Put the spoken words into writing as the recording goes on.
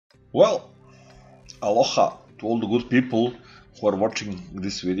Well, aloha to all the good people who are watching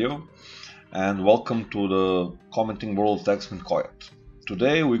this video, and welcome to the commenting world of X-Men Coyote.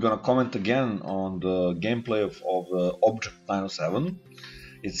 Today we're gonna comment again on the gameplay of Object 907.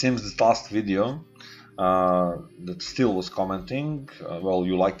 It seems this last video that still was commenting, well,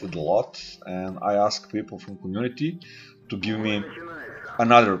 you liked it a lot, and I asked people from community to give me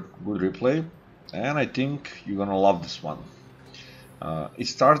another good replay, and I think you're gonna love this one. It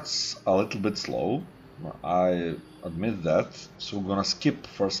starts a little bit slow, I admit that, so we're gonna skip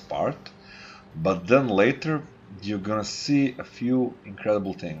first part, but then later you're gonna see a few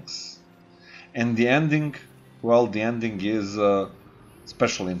incredible things. And the ending, well, the ending is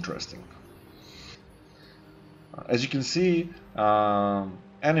especially interesting. As you can see,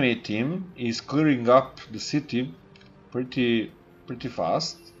 enemy team is clearing up the city pretty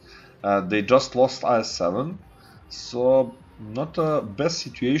fast. They just lost IS-7, so not a best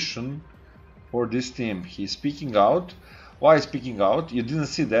situation for this team. He's speaking out. Why is speaking out? You didn't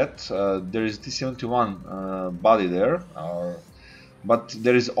see that. There is T-71 body there, but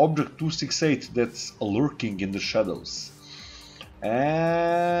there is Object 268 that's lurking in the shadows.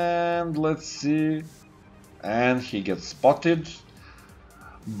 And let's see. And he gets spotted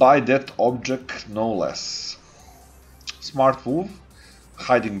by that object, no less. Smart move,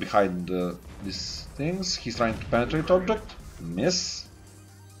 hiding behind these things. He's trying to penetrate object. Miss.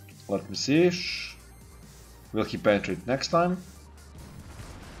 Let me see. Will he penetrate next time?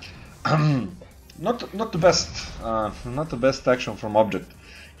 Not the best action from object.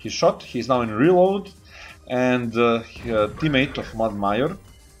 He shot. He's now in reload, and teammate of Mladmajor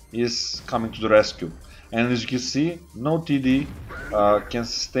is coming to the rescue. And as you can see, no TD can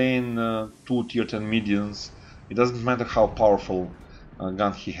sustain 2 tier 10 medians. It doesn't matter how powerful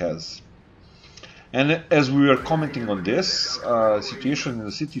gun he has. And as we were commenting on this, situation in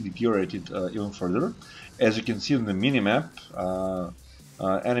the city deteriorated even further. As you can see on the minimap,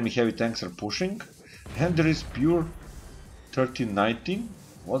 enemy heavy tanks are pushing, and there is pure 1390.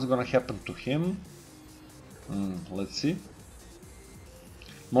 What's gonna happen to him? Let's see.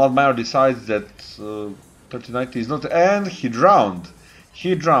 Mladmajor decides that 1390 is not, and he drowned.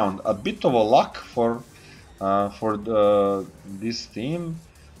 He drowned. A bit of a luck for this team,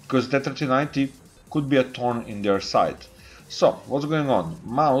 because that 1390 could be a thorn in their side. So what's going on?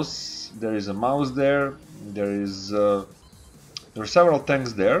 Mouse. There is a mouse there. There are several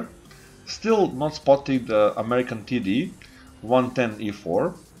tanks there. Still not spotted American TD 110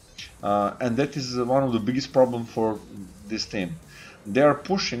 E4, and that is one of the biggest problems for this team. They are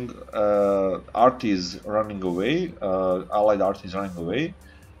pushing. RT is running away. Allied RT is running away.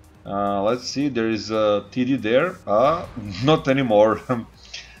 Let's see. There is a TD there. Not anymore.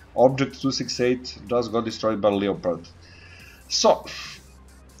 Object 268 just got destroyed by Leopard. So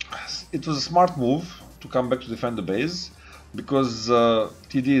it was a smart move to come back to defend the base, because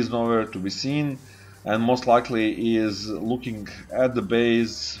TD is nowhere to be seen, and most likely he is looking at the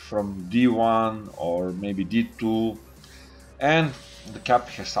base from D1 or maybe D2, and the cap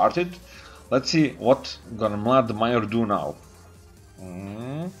has started. Let's see what gonna Mladmajor do now.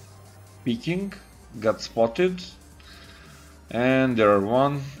 Peeking, got spotted, and there are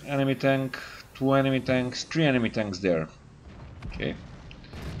 1 enemy tank, 2 enemy tanks, 3 enemy tanks there. Okay.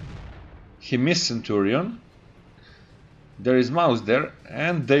 He missed Centurion. There is mouse there,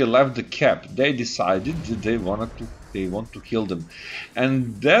 and they left the cap. They decided that they want to kill them,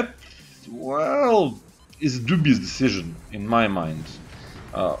 and that, well, is a dubious decision in my mind.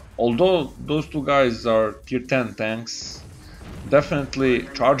 Although those two guys are tier 10 tanks, definitely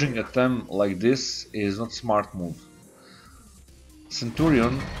charging at them like this is not smart move.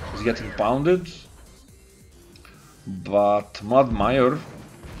 Centurion is getting pounded, but Mladmajor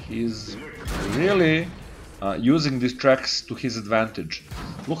is really using these tracks to his advantage.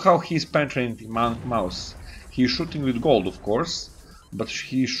 Look how he's penetrating mouse. He's shooting with gold, of course, but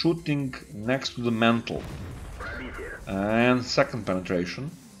he's shooting next to the mantle. And second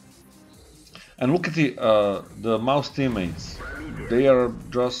penetration. And look at the mouse teammates. They are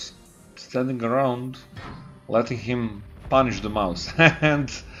just standing around, letting him punish the mouse. And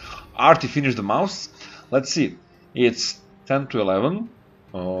Artie finished the mouse. Let's see. It's 10 to 11.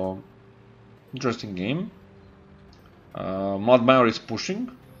 Interesting game. Mladmajor is pushing.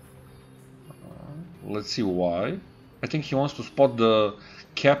 Let's see why. I think he wants to spot the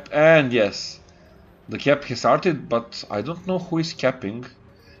cap, and yes, the cap has started, but I don't know who is capping.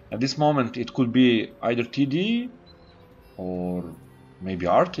 At this moment it could be either TD or maybe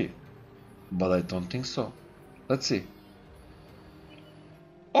RT, but I don't think so. Let's see.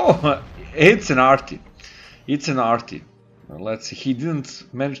 Oh, it's an RT. It's an RT. Let's see, he didn't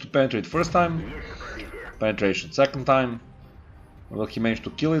manage to penetrate first time. Penetration second time. Will he manage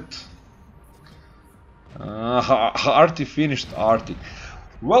to kill it? Artie finished Artie.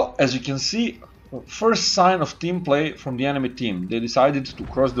 Well, as you can see, first sign of team play from the enemy team. They decided to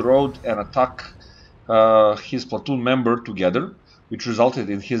cross the road and attack his platoon member together, which resulted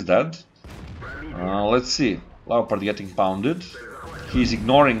in his death. Let's see, Leopard getting pounded. He's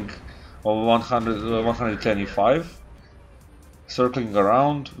ignoring 125. Circling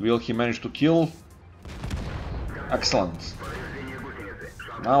around, will he manage to kill? Excellent.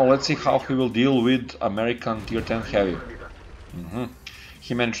 Now let's see how he will deal with American tier 10 heavy.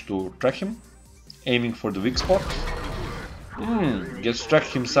 He managed to track him, aiming for the weak spot. Gets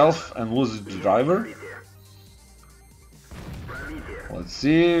tracked himself and loses the driver. Let's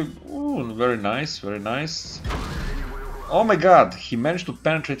see. Ooh, very nice, very nice. Oh my god, he managed to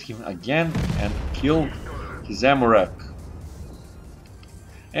penetrate him again and kill his ammo rack.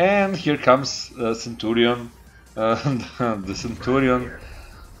 And here comes Centurion, the Centurion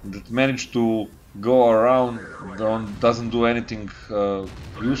that managed to go around, doesn't do anything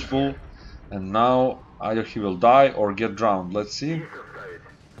useful, and now either he will die or get drowned. Let's see.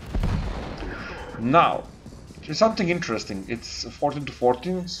 Now, there's something interesting. It's 14 to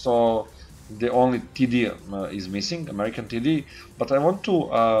 14, so the only TD is missing, American TD. But I want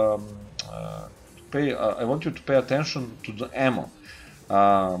to I want you to pay attention to the ammo.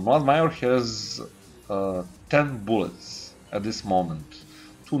 Mladmajor has 10 bullets at this moment.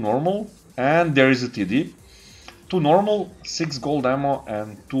 2 normal, and there is a TD. 2 normal, 6 gold ammo,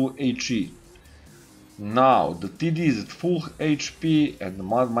 and 2 HE. Now, the TD is at full HP, and the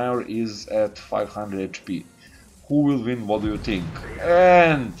Mladmajor is at 500 HP. Who will win? What do you think?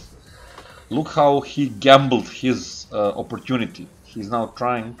 And look how he gambled his opportunity. He's now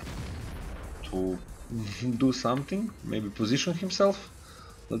trying to do something, maybe position himself.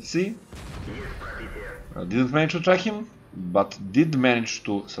 Let's see. Didn't manage to track him, but did manage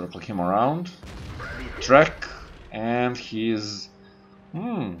to circle him around, track, and he is...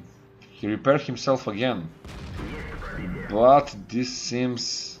 he repaired himself again. But this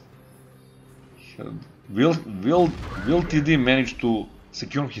seems... Will TD manage to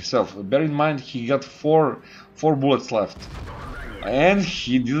secure himself? Bear in mind he got 4 bullets left, and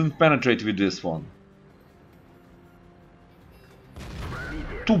he didn't penetrate with this one.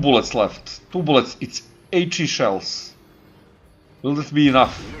 2 bullets left. 2 bullets. It's HE shells. Will that be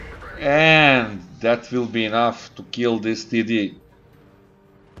enough? And that will be enough to kill this TD.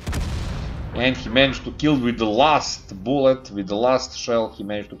 And he managed to kill with the last bullet, with the last shell, he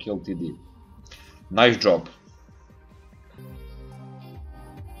managed to kill TD. Nice job.